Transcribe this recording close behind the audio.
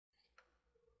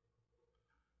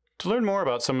To learn more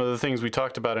about some of the things we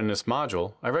talked about in this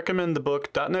module, I recommend the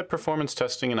book .NET Performance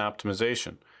Testing and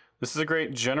Optimization. This is a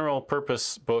great general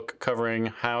purpose book covering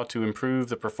how to improve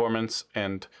the performance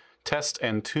and test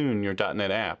and tune your .NET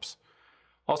apps.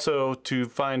 Also, to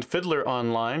find Fiddler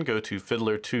online, go to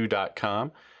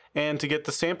fiddler2.com, and to get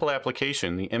the sample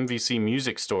application, the MVC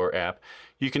Music Store app,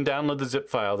 you can download the zip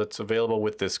file that's available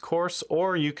with this course,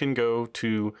 or you can go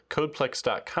to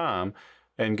codeplex.com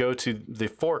and go to the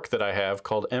fork that I have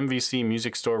called MVC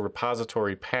Music Store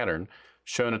Repository Pattern,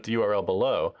 shown at the URL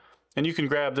below. And you can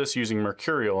grab this using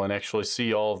Mercurial and actually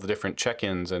see all of the different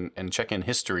check-ins and check-in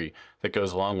history that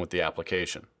goes along with the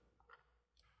application.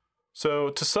 So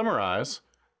to summarize,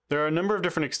 there are a number of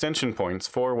different extension points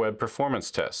for web performance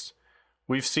tests.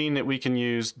 We've seen that we can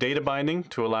use data binding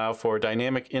to allow for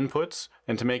dynamic inputs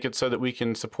and to make it so that we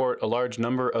can support a large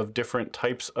number of different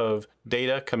types of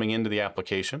data coming into the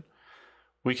application.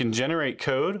 We can generate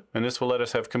code, and this will let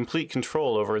us have complete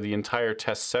control over the entire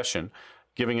test session,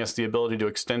 giving us the ability to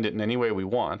extend it in any way we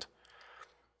want.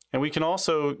 And we can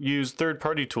also use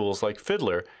third-party tools like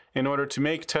Fiddler in order to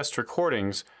make test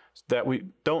recordings that we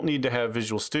don't need to have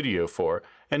Visual Studio for,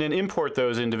 and then import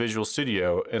those into Visual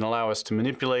Studio and allow us to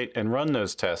manipulate and run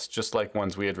those tests just like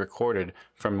ones we had recorded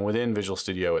from within Visual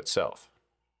Studio itself.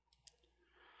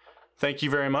 Thank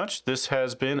you very much. This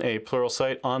has been a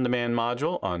Pluralsight on-demand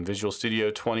module on Visual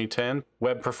Studio 2010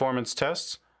 Web Performance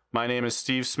Tests. My name is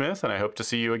Steve Smith, and I hope to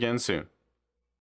see you again soon.